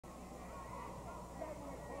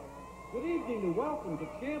Good evening and welcome to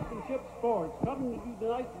Championship Sports, coming to you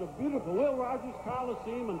tonight to the beautiful Will Rogers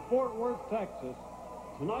Coliseum in Fort Worth, Texas.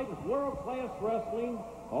 Tonight is World Class Wrestling.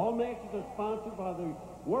 All matches are sponsored by the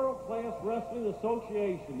World Class Wrestling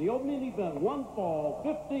Association. The opening event, one fall,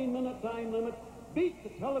 15-minute time limit, beat the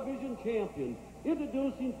television champion.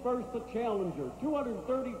 Introducing first the challenger,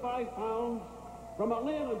 235 pounds, from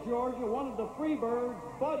Atlanta, Georgia, one of the Freebirds,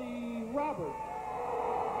 Buddy Roberts.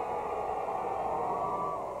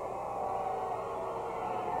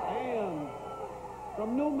 And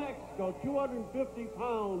from New Mexico, 250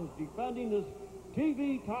 pounds, defending his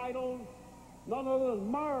TV title, none other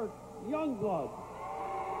than Mark Youngblood.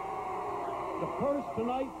 The purse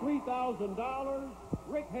tonight, $3,000.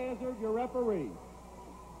 Rick Hazard, your referee.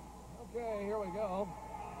 Okay, here we go.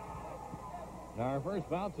 Our first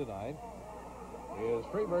bout tonight is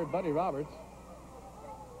Freebird Buddy Roberts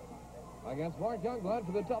against Mark Youngblood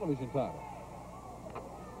for the television title.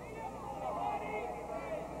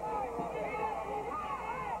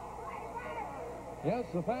 Yes,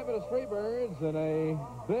 the fabulous Freebirds in a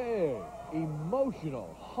big,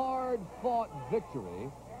 emotional, hard-fought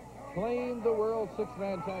victory claimed the World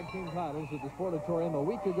Six-Man Tag Team titles at the Sportatorium a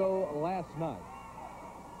week ago last night.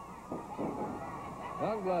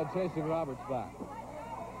 Youngblood chasing Roberts back.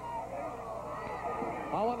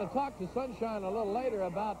 I want to talk to Sunshine a little later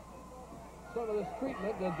about some of this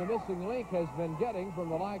treatment that the missing link has been getting from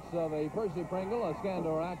the likes of a Percy Pringle, a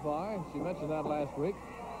Skandor Akbar. She mentioned that last week.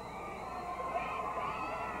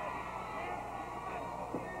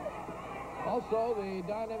 Also, the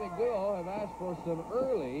dynamic duo have asked for some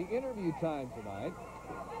early interview time tonight.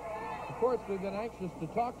 Of course, we've been anxious to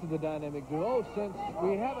talk to the dynamic duo since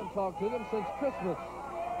we haven't talked to them since Christmas,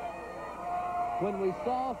 when we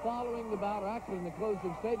saw, following the bout, or actually in the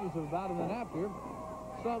closing stages of the bout and then after,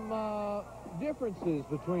 some differences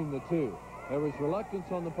between the two. There was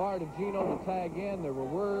reluctance on the part of Gino to tag in. There were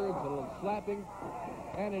words, a little slapping.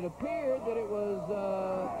 And it appeared that it was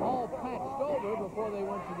all patched over before they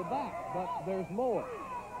went to the back. But there's more.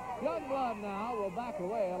 Youngblood now will back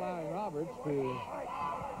away, allowing Roberts to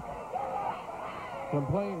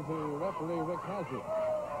complain to referee Rick Hazard.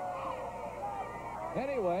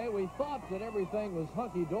 Anyway, we thought that everything was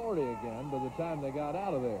hunky-dory again by the time they got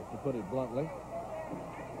out of there, to put it bluntly.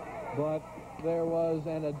 But there was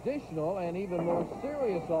an additional and even more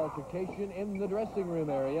serious altercation in the dressing room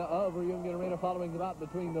area of Reunion Arena following the bout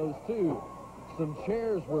between those two. Some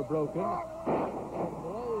chairs were broken, some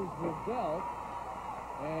blows were dealt,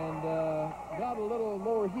 and got a little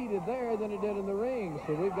more heated there than it did in the ring.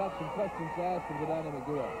 So we've got some questions to ask of the dynamic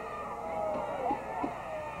duo.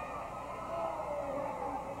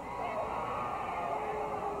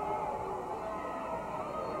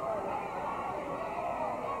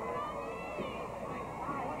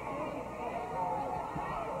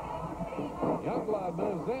 Youngblood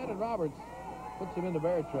moves in, and Roberts puts him in the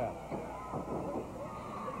bear trap.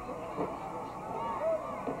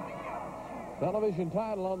 Television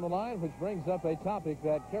title on the line, which brings up a topic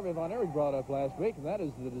that Kerry Von Erich brought up last week, and that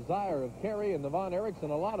is the desire of Kerry and the Von Erichs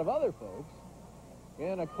and a lot of other folks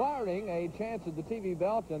in acquiring a chance at the TV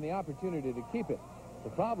belt and the opportunity to keep it.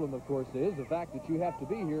 The problem, of course, is the fact that you have to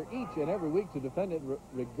be here each and every week to defend it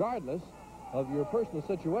regardless of your personal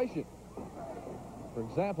situation. For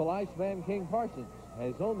example, Iceman King Parsons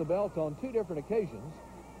has owned the belt on 2 different occasions,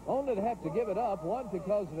 only to have to give it up, one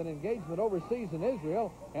because of an engagement overseas in Israel,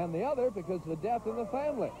 and the other because of a death in the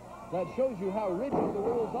family. That shows you how rigid the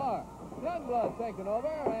rules are. Youngblood taking over,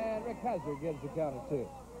 and Rick Hazard gives the count of 2.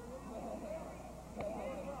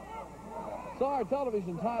 So our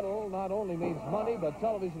television title not only means money, but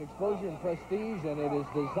television exposure and prestige, and it is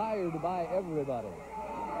desired by everybody.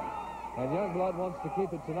 And Youngblood wants to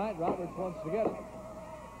keep it tonight. Roberts wants to get it.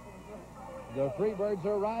 The Freebirds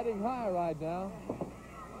are riding high right now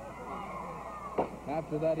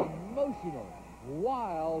after that emotional,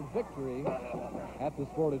 wild victory at the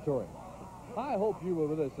Sportatorium. I hope you were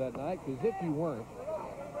with us that night, because if you weren't,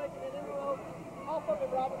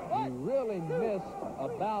 you really missed a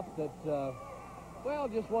bout that, well,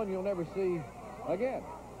 just one you'll never see again.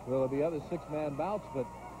 There'll be other 6-man bouts, but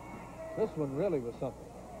this one really was something.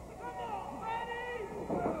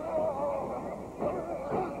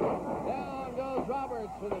 Down goes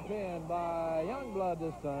Roberts for the pin by Youngblood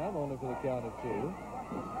this time, only for the count of 2.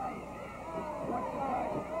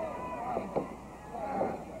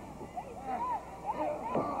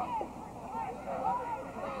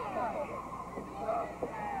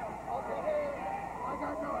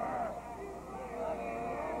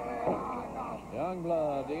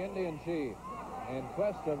 Youngblood, the Indian chief, in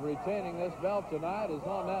quest of retaining this belt tonight, is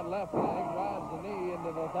on that left leg, drives the knee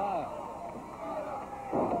into the thigh.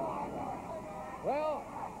 Well,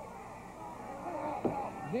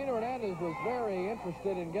 Gino Hernandez was very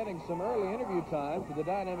interested in getting some early interview time for the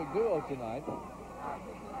dynamic duo tonight.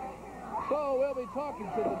 So we'll be talking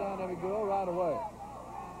to the dynamic duo right away.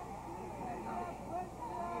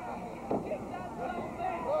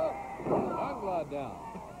 Youngblood down.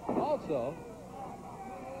 Also,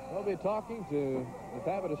 we'll be talking to the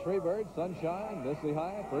fabulous Freebird, Sunshine, Missy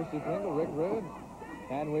Hyatt, Percy Pringle, Rick Rude.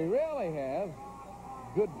 And we really have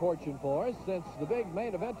good fortune for us since the big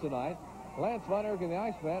main event tonight, Lance Von Erich and the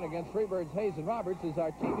Iceman against Freebird's Hayes and Roberts, is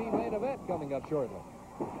our TV main event coming up shortly.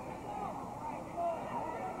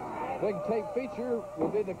 Big tape feature will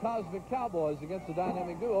be the Cosmic Cowboys against the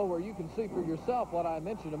dynamic duo, where you can see for yourself what I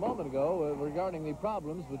mentioned a moment ago regarding the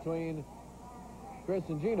problems between Chris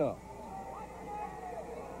and Gino.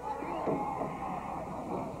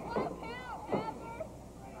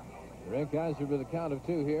 Rick Geiser with a count of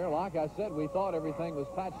 2 here. Like I said, we thought everything was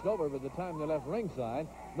patched over by the time they left ringside.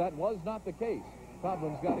 That was not the case.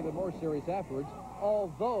 Problems got even more serious afterwards,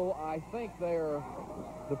 although I think the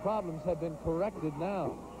problems have been corrected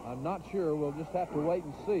now. I'm not sure. We'll just have to wait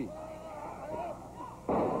and see.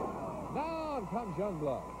 Down comes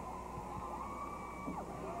Youngblood.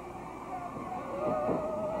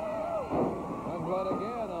 Youngblood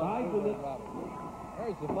again on 5 minutes.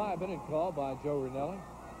 There's the 5-minute call by Joe Ranelli.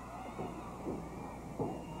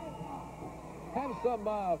 Have some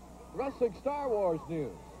wrestling Star Wars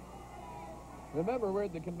news. Remember, we're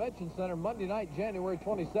at the Convention Center Monday night, January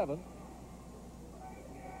 27th.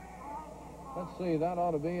 Let's see, that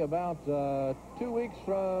ought to be about 2 weeks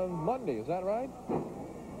from Monday. Is that right?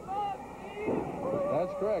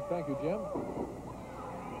 That's correct. Thank you, Jim.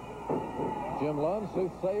 Jim Lund,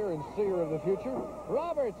 soothsayer and seer of the future.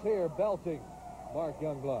 Roberts here belting Mark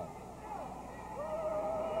Youngblood.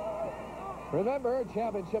 Remember,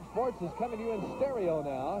 Championship Sports is coming to you in stereo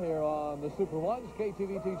now here on the Super Ones,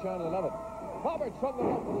 KTVT Channel 11. Roberts from the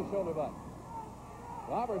rope with the shoulder butt.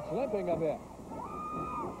 Roberts limping a bit.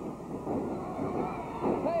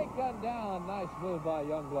 Taken down. Nice move by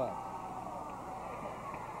Youngblood.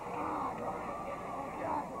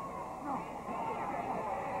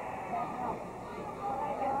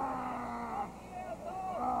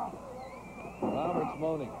 Roberts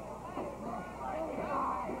moaning.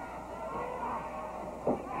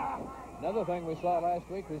 Another thing we saw last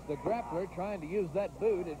week was the grappler trying to use that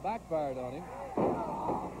boot. It backfired on him.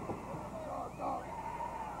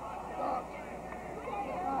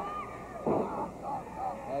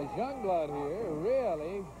 As Youngblood here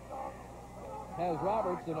really has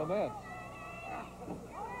Roberts in a mess.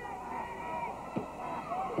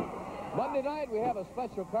 Monday night we have a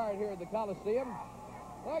special card here at the Coliseum.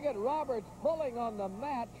 Look at Roberts pulling on the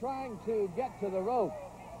mat trying to get to the rope.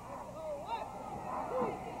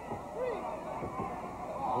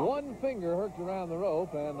 One finger hooked around the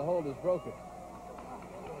rope, and the hold is broken.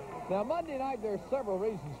 Now, Monday night, there are several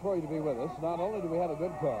reasons for you to be with us. Not only do we have a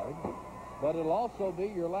good card, but it'll also be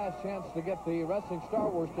your last chance to get the Wrestling Star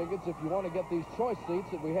Wars tickets if you want to get these choice seats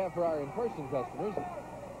that we have for our in-person customers.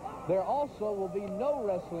 There also will be no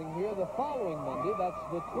wrestling here the following Monday. That's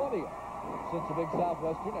the 20th. Since the Big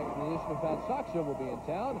Southwestern Exposition of Pat Sox Show will be in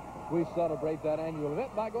town, we celebrate that annual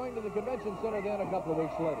event by going to the Convention Center then a couple of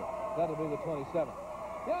weeks later. That'll be the 27th.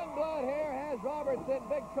 Youngblood here has Roberts in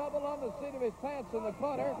big trouble on the seat of his pants in the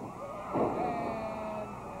corner. And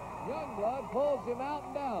Youngblood pulls him out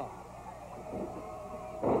and down.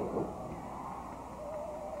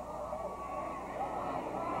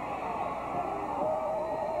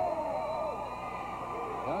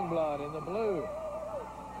 Youngblood in the blue.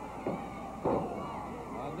 A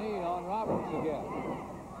knee on Roberts again.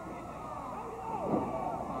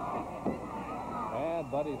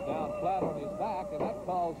 And Buddy's down flat on his back, and that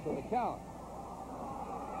calls for the count.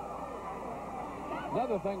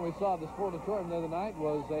 Another thing we saw at the Sportatorium the other night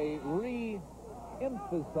was a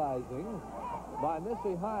re-emphasizing by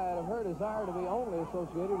Missy Hyatt of her desire to be only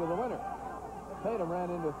associated with the winner. Tatum ran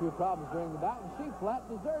into a few problems during the bout, and she flat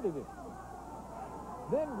deserted him.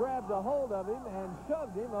 Then grabbed a hold of him and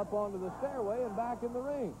shoved him up onto the stairway and back in the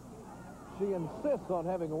ring. She insists on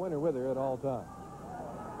having a winner with her at all times.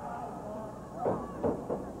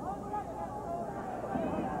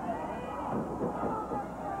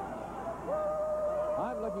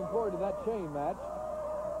 I'm looking forward to that chain match,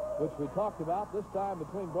 which we talked about, this time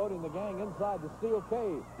between Brody and the gang inside the steel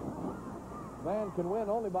cage. Man can win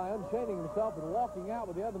only by unchaining himself and walking out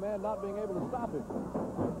with the other man not being able to stop him.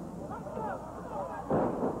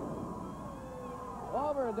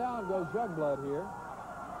 Over and down goes Youngblood here.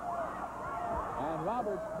 And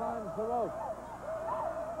Roberts climbs the rope.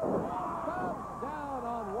 Comes down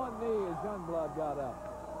on one knee as Youngblood got up.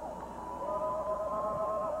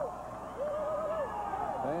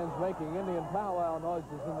 Fans making Indian powwow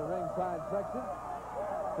noises in the ringside section,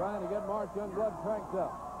 trying to get Mark Youngblood cranked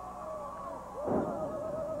up.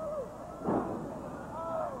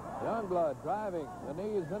 Youngblood driving the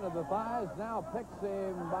knees into the thighs, now picks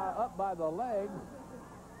him up by the legs,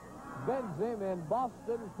 bends him in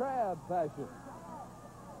Boston Crab fashion.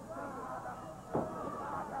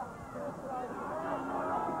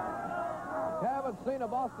 Haven't seen a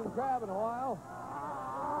Boston Crab in a while.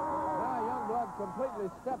 Now Youngblood completely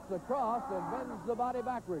steps across and bends the body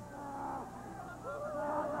backwards.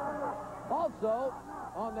 Also,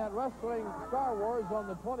 on that Wrestling Star Wars on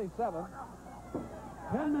the 27th,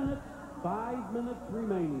 10 minutes, 5 minutes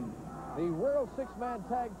remaining. the World Six-Man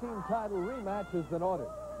Tag Team title rematch has been ordered.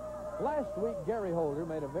 Last week, Gary Holder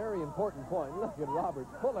made a very important point. Look at Roberts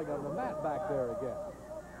pulling on the mat back there again.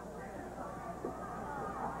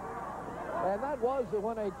 And that was that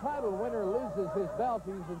when a title winner loses his belt,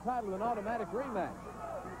 he's entitled to an automatic rematch.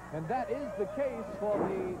 And that is the case for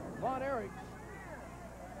the Von Erichs,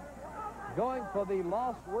 going for the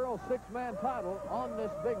lost World Six-Man title on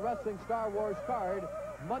this big Wrestling Star Wars card,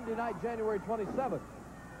 Monday night, January 27th.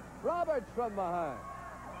 Roberts from behind,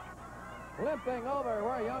 limping over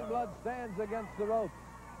where Youngblood stands against the ropes.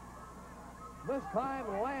 This time,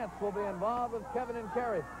 Lance will be involved with Kevin and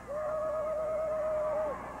Kerry.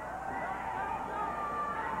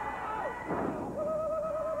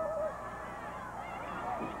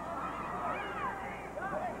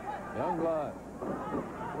 Youngblood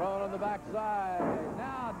thrown on the backside.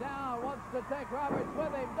 Now down, wants to take Roberts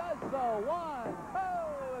with him. Does so. 1,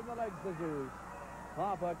 2, and the leg scissors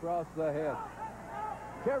pop across the head.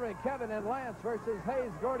 Kerry, Kevin, and Lance versus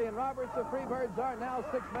Hayes, Gordy, and Roberts. The Freebirds are now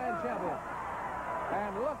six-man champions.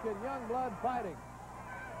 And look at Youngblood fighting.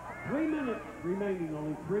 3 minutes remaining,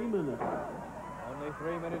 only 3 minutes. Only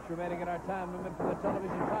 3 minutes remaining in our time limit for the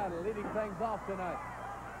television title. Leading things off tonight,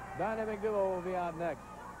 Dynamic Duo will be out next.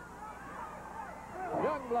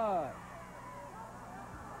 Youngblood.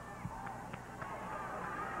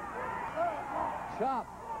 Chop.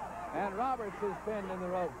 And Roberts is pinned in the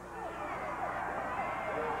ropes.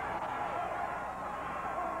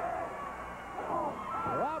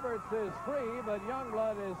 Roberts is free, but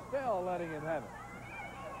Youngblood is still letting him have it.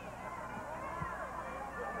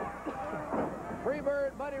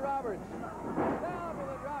 Freebird, Buddy Roberts. Down with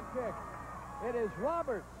a drop kick. It is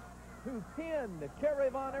Roberts who pinned Kerry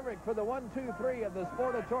Von Erich for the 1-2-3 of the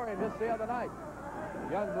Sportatorium just the other night.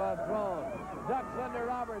 Youngblood thrown. Ducks under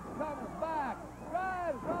Roberts. Comes back.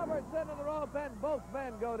 Drives Roberts into the rope, and both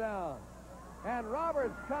men go down. And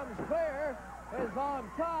Roberts comes clear, is on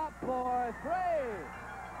top for 3.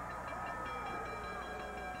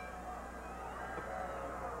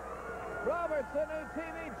 Roberts, a new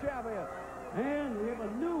TV champion. And we have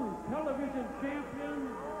a new television champion,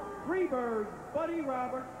 Freebird, Buddy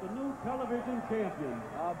Roberts, the new television champion.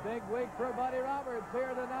 A big week for Buddy Roberts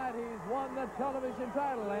here tonight. He's won the television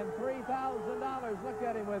title and $3,000. Look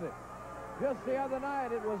at him with it. Just the other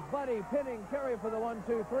night, it was Buddy pinning Kerry for the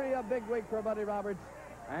 1-2-3. A big week for Buddy Roberts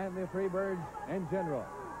and the Freebirds in general.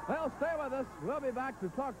 Well, stay with us. We'll be back to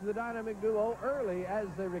talk to the Dynamic Duo early as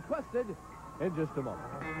they requested in just a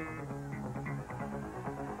moment.